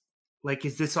it's like,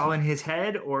 is this all in his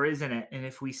head or isn't it? And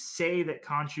if we say that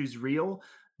Khonshu's real,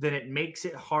 then it makes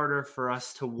it harder for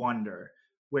us to wonder,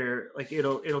 where like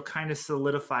it'll kind of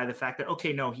solidify the fact that,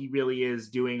 okay, no, he really is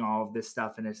doing all of this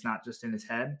stuff and it's not just in his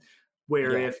head.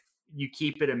 Where if you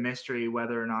keep it a mystery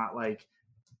whether or not like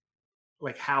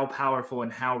how powerful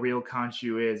and how real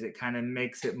Khonshu is, it kind of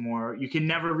makes it more, you can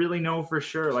never really know for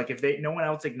sure. Like if no one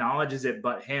else acknowledges it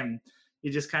but him,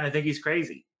 you just kind of think he's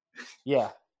crazy. Yeah.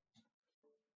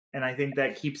 And I think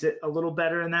that keeps it a little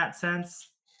better in that sense.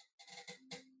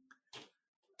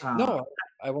 No,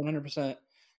 I 100%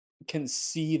 can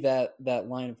see that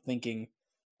line of thinking.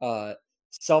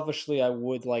 Selfishly, I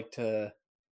would like to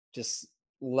just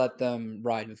let them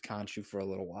ride with Khonshu for a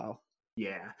little while.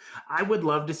 Yeah, I would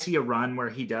love to see a run where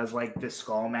he does like the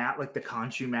skull mat, like the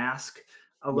Khonshu mask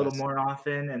a little more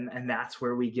often. And that's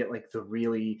where we get like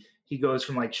he goes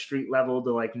from like street level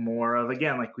to like more of,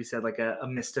 again, like we said, like a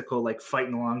mystical, like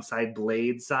fighting alongside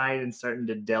Blade side and starting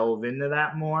to delve into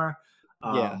that more.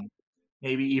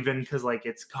 Maybe even because like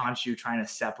it's Khonshu trying to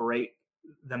separate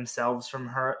themselves from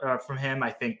him,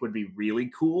 I think would be really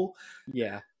cool.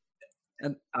 Yeah.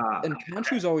 And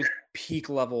Khonshu's always peak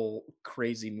level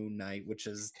crazy Moon Knight, which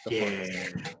is the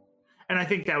funnest. And I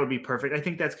think that would be perfect. I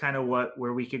think that's kind of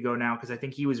where we could go now, because I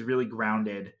think he was really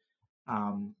grounded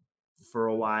for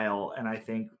a while, and I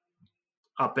think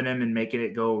upping him and making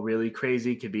it go really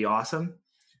crazy could be awesome.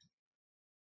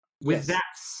 With that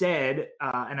said,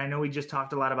 and I know we just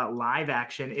talked a lot about live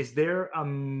action, is there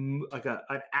like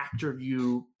an actor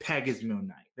you peg as Moon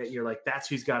Knight that you're like, that's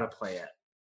who's got to play it?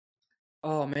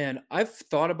 Oh man, I've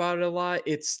thought about it a lot.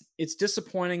 It's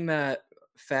disappointing that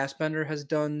Fassbender has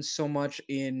done so much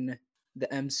in the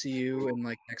MCU and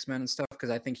like X-Men and stuff, because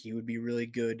I think he would be really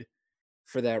good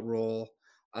for that role.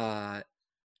 I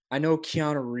know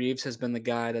Keanu Reeves has been the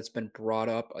guy that's been brought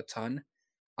up a ton.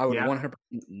 I would 100%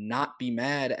 not be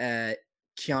mad at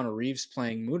Keanu Reeves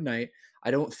playing Moon Knight.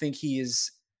 I don't think he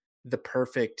is the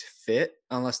perfect fit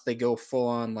unless they go full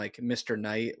on like Mr.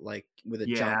 Knight, like with a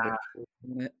John Wick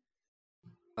in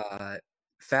it.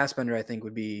 Fassbender, I think,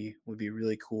 would be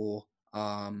really cool.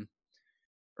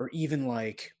 Or even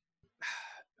like,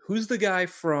 who's the guy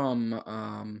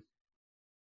from?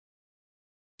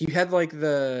 He had like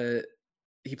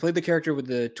he played the character with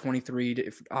the 23.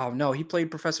 Oh no, he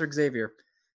played Professor Xavier.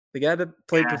 The guy that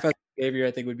played Professor Xavier,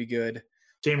 I think, would be good.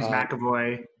 James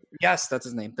McAvoy. Yes, that's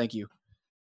his name. Thank you.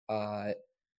 I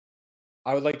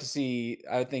would like to see.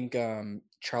 I think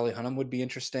Charlie Hunnam would be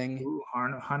interesting. Ooh,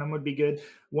 Hunnam would be good.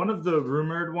 One of the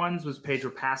rumored ones was Pedro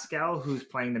Pascal, who's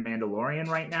playing the Mandalorian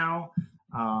right now.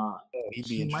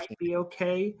 He might be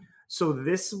okay. So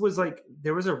this was like,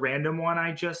 there was a random one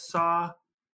I just saw,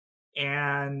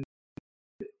 and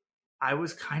I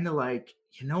was kind of like,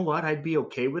 you know what? I'd be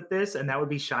okay with this, and that would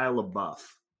be Shia LaBeouf.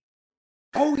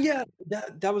 Oh yeah,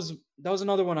 that was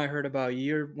another one I heard about.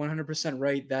 You're 100%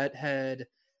 right. That had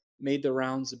made the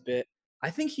rounds a bit. I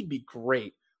think he'd be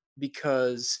great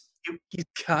because he's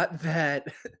got that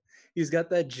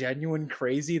genuine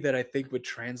crazy that I think would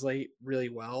translate really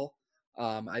well.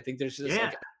 I think there's just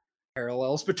like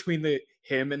parallels between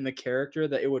him and the character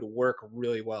that it would work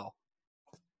really well.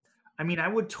 I mean, I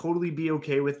would totally be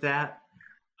okay with that.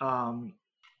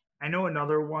 I know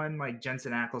another one, like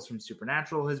Jensen Ackles from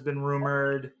Supernatural has been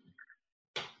rumored.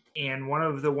 And one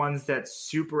of the ones that's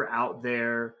super out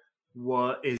there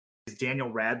is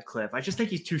Daniel Radcliffe. I just think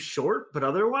he's too short, but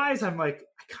otherwise I'm like,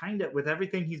 I kind of, with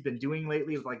everything he's been doing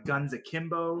lately with like Guns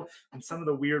Akimbo and some of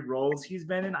the weird roles he's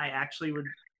been in, I actually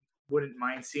wouldn't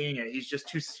mind seeing it. He's just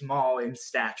too small in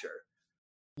stature.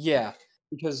 Yeah,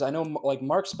 because I know like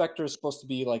Mark Spector is supposed to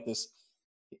be like this.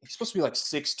 He's supposed to be like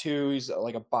 6'2". He's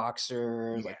like a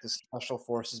boxer, like this special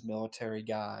forces military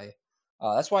guy.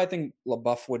 That's why I think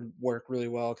LaBeouf would work really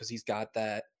well, because he's got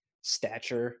that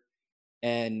stature,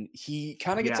 and he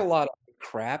kind of gets a lot of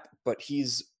crap, but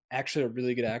he's actually a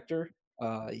really good actor.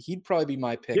 He'd probably be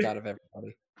my pick out of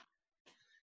everybody.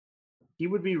 He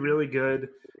would be really good.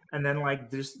 And then like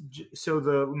this,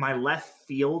 so my left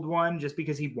field one, just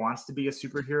because he wants to be a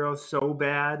superhero so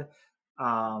bad,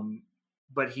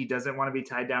 but he doesn't want to be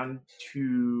tied down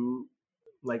to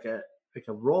like a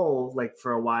role like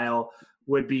for a while,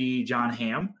 would be John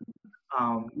Hamm.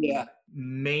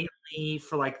 Mainly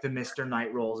for like the Mr.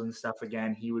 Knight roles and stuff.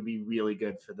 Again, he would be really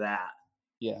good for that.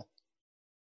 Yeah.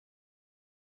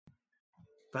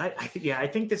 But I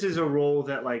think this is a role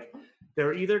that like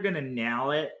they're either going to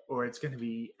nail it or it's going to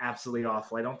be absolutely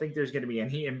awful. I don't think there's going to be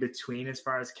any in between as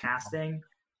far as casting.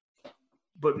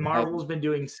 But Marvel's been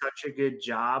doing such a good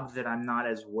job that I'm not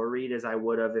as worried as I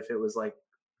would have if it was like,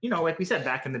 like we said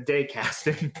back in the day,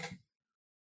 casting.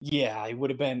 Yeah, it would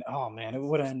have been. Oh man, it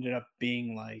would have ended up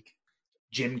being like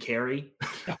Jim Carrey.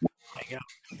 Oh my God.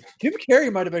 Jim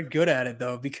Carrey might have been good at it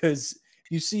though, because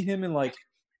you see him in like,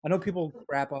 I know people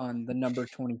crap on the number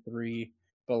 23,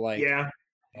 but like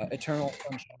Eternal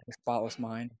Sunshine of the Spotless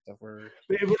Mind. I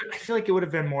feel like it would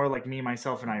have been more like Me,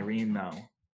 Myself, and Irene though.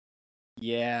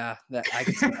 Yeah, that I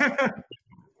could see that.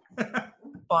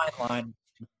 Fine line.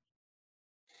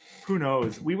 Who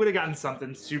knows? We would have gotten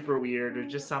something super weird, or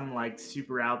just some like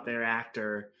super out there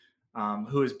actor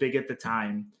who was big at the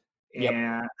time.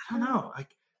 And I don't know,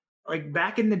 like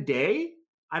back in the day,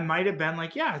 I might have been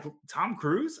like, yeah, Tom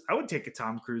Cruise. I would take a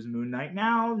Tom Cruise Moon Knight.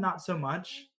 Now, not so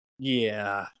much.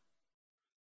 Yeah.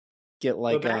 Get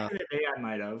like back in the day, I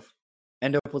might have.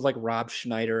 End up with like Rob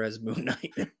Schneider as Moon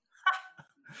Knight.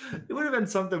 It would have been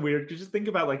something weird. Because just think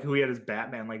about like who he had as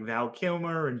Batman, like Val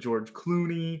Kilmer and George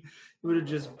Clooney. It would have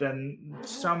just been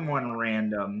someone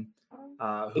random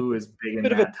who was big in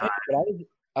that time.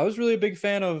 I was really a big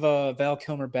fan of Val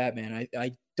Kilmer Batman.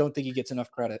 I don't think he gets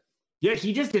enough credit. Yeah,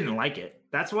 he just didn't like it.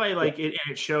 That's why, like, it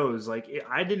shows. Like,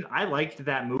 I liked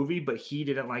that movie, but he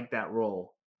didn't like that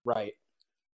role. Right.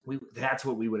 That's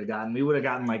what we would have gotten. We would have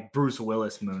gotten like Bruce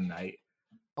Willis Moon Knight.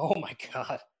 Oh my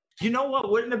God. You know what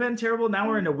wouldn't have been terrible? Now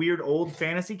we're into weird old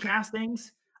fantasy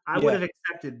castings. I would have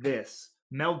accepted this.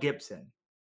 Mel Gibson.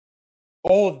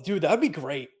 Oh, dude, that'd be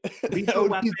great. Lethal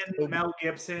Weapon, Mel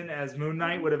Gibson as Moon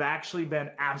Knight would have actually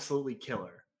been absolutely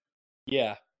killer.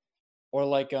 Yeah. Or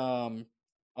like, oh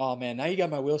man, now you got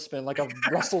my wheel spin. Like a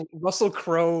Russell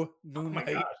Crowe Moon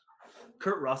Knight. Gosh.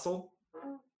 Kurt Russell.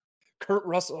 Kurt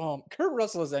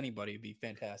Russell as anybody would be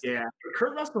fantastic. Yeah,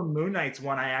 Kurt Russell Moon Knight's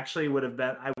one I actually would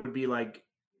be like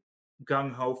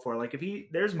gung ho for. Like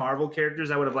if there's Marvel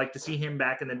characters I would have liked to see him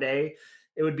back in the day.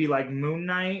 It would be like Moon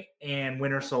Knight and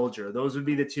Winter Soldier. Those would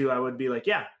be the two I would be like,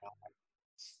 yeah.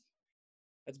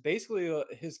 That's basically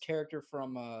his character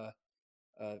from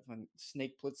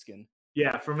Snake Plissken.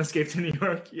 Yeah, from Escape to New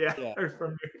York. Yeah, yeah. Or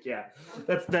from New York. Yeah,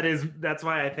 that's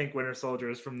why I think Winter Soldier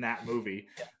is from that movie.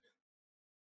 Yeah.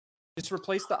 Just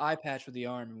replace the eye patch with the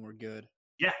arm, and we're good.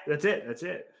 Yeah, that's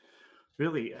it.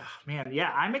 Really, man.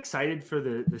 Yeah, I'm excited for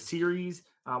the series.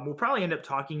 We'll probably end up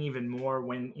talking even more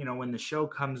when the show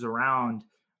comes around,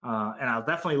 and I'll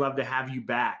definitely love to have you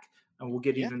back, and we'll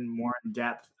get even more in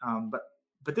depth.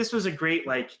 But this was a great,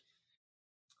 like,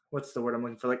 what's the word I'm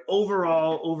looking for? Like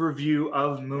overall overview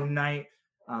of Moon Knight,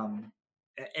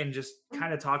 and just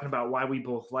kind of talking about why we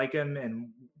both like him and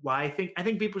why I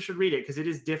think people should read it because it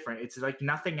is different. It's like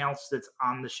nothing else that's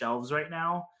on the shelves right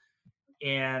now,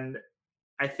 and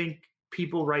I think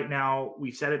people right now,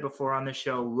 we've said it before on the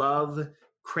show, love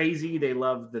crazy. They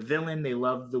love the villain. They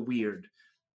love the weird.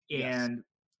 And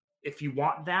if you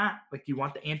want that, like you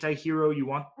want the anti-hero, you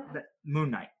want the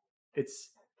Moon Knight.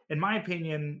 It's, in my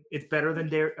opinion, it's better than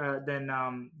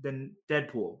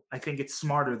Deadpool. I think it's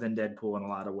smarter than Deadpool in a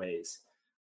lot of ways.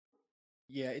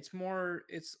 Yeah, it's a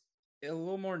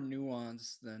little more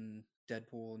nuanced than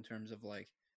Deadpool in terms of like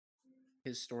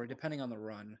his story, depending on the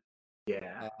run.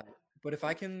 Yeah. But if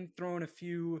I can throw in a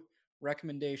few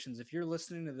recommendations, if you're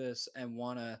listening to this and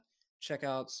want to check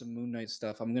out some Moon Knight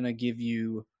stuff, I'm going to give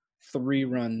you 3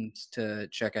 runs to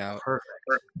check out. Perfect.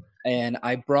 And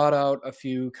I brought out a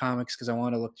few comics because I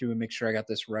want to look through and make sure I got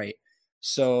this right.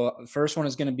 So the first one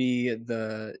is going to be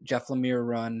the Jeff Lemire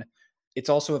run. It's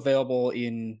also available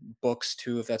in books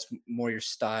too, if that's more your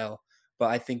style. But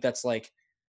I think that's like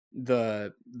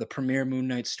the premier Moon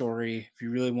Knight story. If you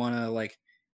really want to like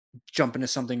jump into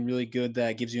something really good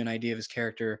that gives you an idea of his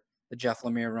character, the Jeff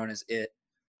Lemire run is it.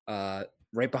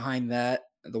 Right behind that,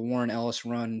 the Warren Ellis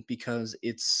run, because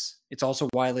it's also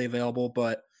widely available,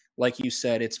 but like you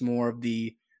said, it's more of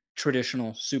the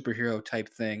traditional superhero type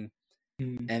thing.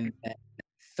 Mm-hmm. And then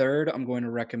third, I'm going to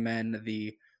recommend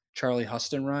the Charlie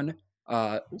Huston run,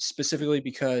 specifically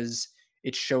because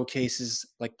it showcases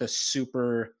like the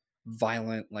super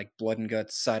violent, like blood and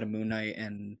guts side of Moon Knight,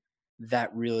 and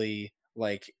that really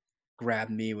like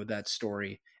grabbed me with that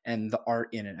story. And the art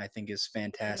in it, I think, is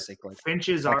fantastic. Like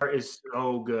Finch's art is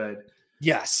so good.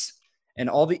 Yes. And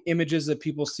all the images that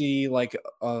people see, like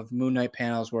of Moon Knight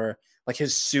panels where like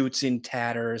his suit's in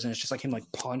tatters and it's just like him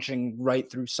like punching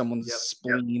right through someone's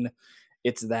spleen. Yep.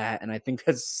 It's that. And I think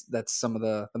that's some of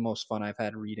the most fun I've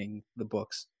had reading the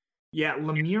books. Yeah,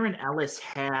 Lemire and Ellis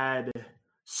had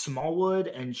Smallwood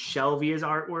and Shelby as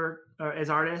artwork as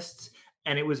artists,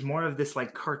 and it was more of this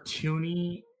like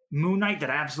cartoony Moon Knight that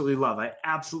I absolutely love. I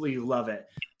absolutely love it.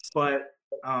 But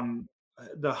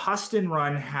the Huston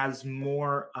run has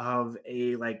more of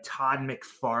a like Todd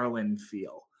McFarlane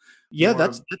feel. Yeah,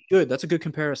 that's good. That's a good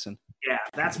comparison. Yeah,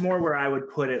 that's more where I would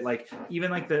put it. Like even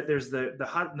like there's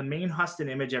the main Huston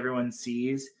image everyone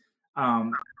sees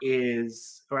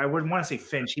is, or I wouldn't want to say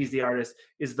Finch, he's the artist,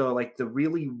 is the like the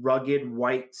really rugged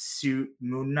white suit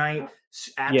Moon Knight,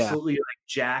 absolutely like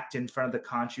jacked in front of the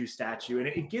Khonshu statue, and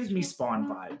it gives me Spawn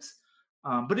vibes.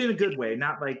 But in a good way,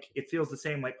 not like it feels the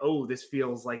same, like, oh, this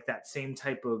feels like that same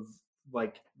type of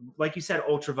like you said,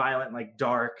 ultra-violent, like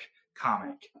dark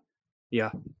comic.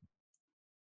 Yeah.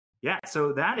 Yeah,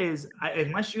 so that is,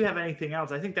 unless you have anything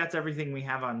else, I think that's everything we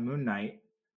have on Moon Knight.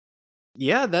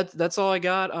 Yeah, that's all I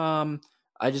got.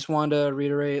 I just wanted to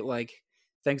reiterate, like,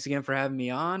 thanks again for having me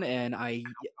on, and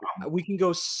we can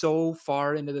go so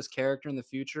far into this character in the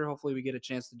future. Hopefully we get a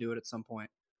chance to do it at some point.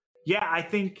 Yeah, I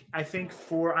think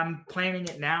I'm planning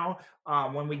it now.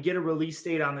 When we get a release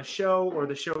date on the show, or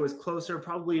the show is closer,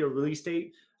 probably a release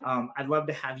date, I'd love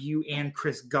to have you and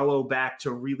Chris Gullo back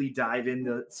to really dive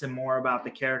into some more about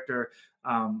the character,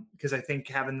 because I think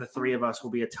having the 3 of us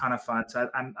will be a ton of fun. So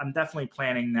I'm definitely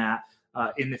planning that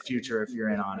in the future if you're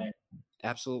in on it.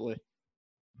 Absolutely.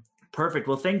 Perfect.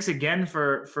 Well, thanks again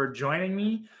for joining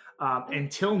me.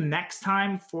 Until next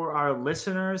time, for our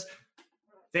listeners,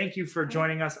 thank you for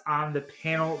joining us on the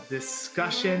panel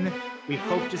discussion. We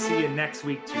hope to see you next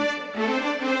week, Tuesday.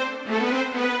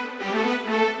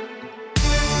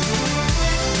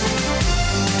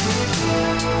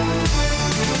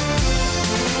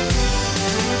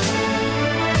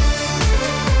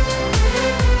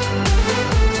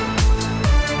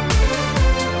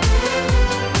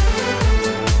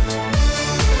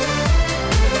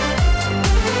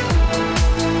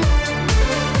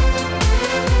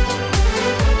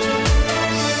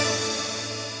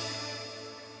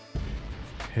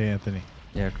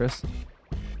 Yeah, Chris?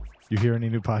 You hear any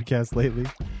new podcasts lately?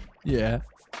 Yeah.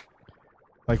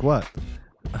 Like what?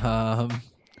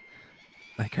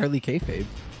 Like Hardly Kayfabe.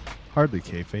 Hardly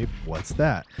Kayfabe. What's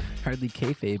that? Hardly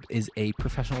Kayfabe is a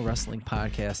professional wrestling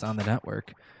podcast on the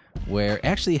network where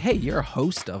actually, hey, you're a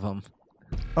host of them.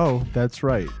 Oh, that's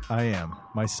right. I am.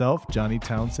 Myself, Johnny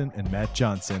Townsend, and Matt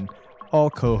Johnson, all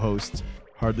co-hosts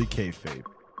Hardly Kayfabe,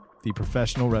 the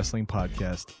professional wrestling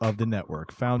podcast of the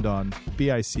network found on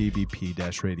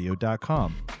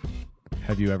bicbp-radio.com.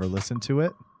 Have you ever listened to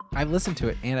it? I've listened to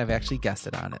it, and I've actually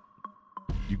guested on it.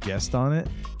 You guessed on it?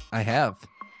 I have.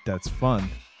 That's fun.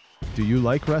 Do you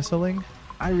like wrestling?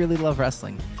 I really love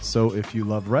wrestling. So if you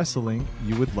love wrestling,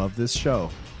 you would love this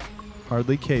show.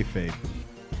 Hardly Kayfabe.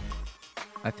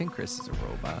 I think Chris is a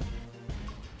robot.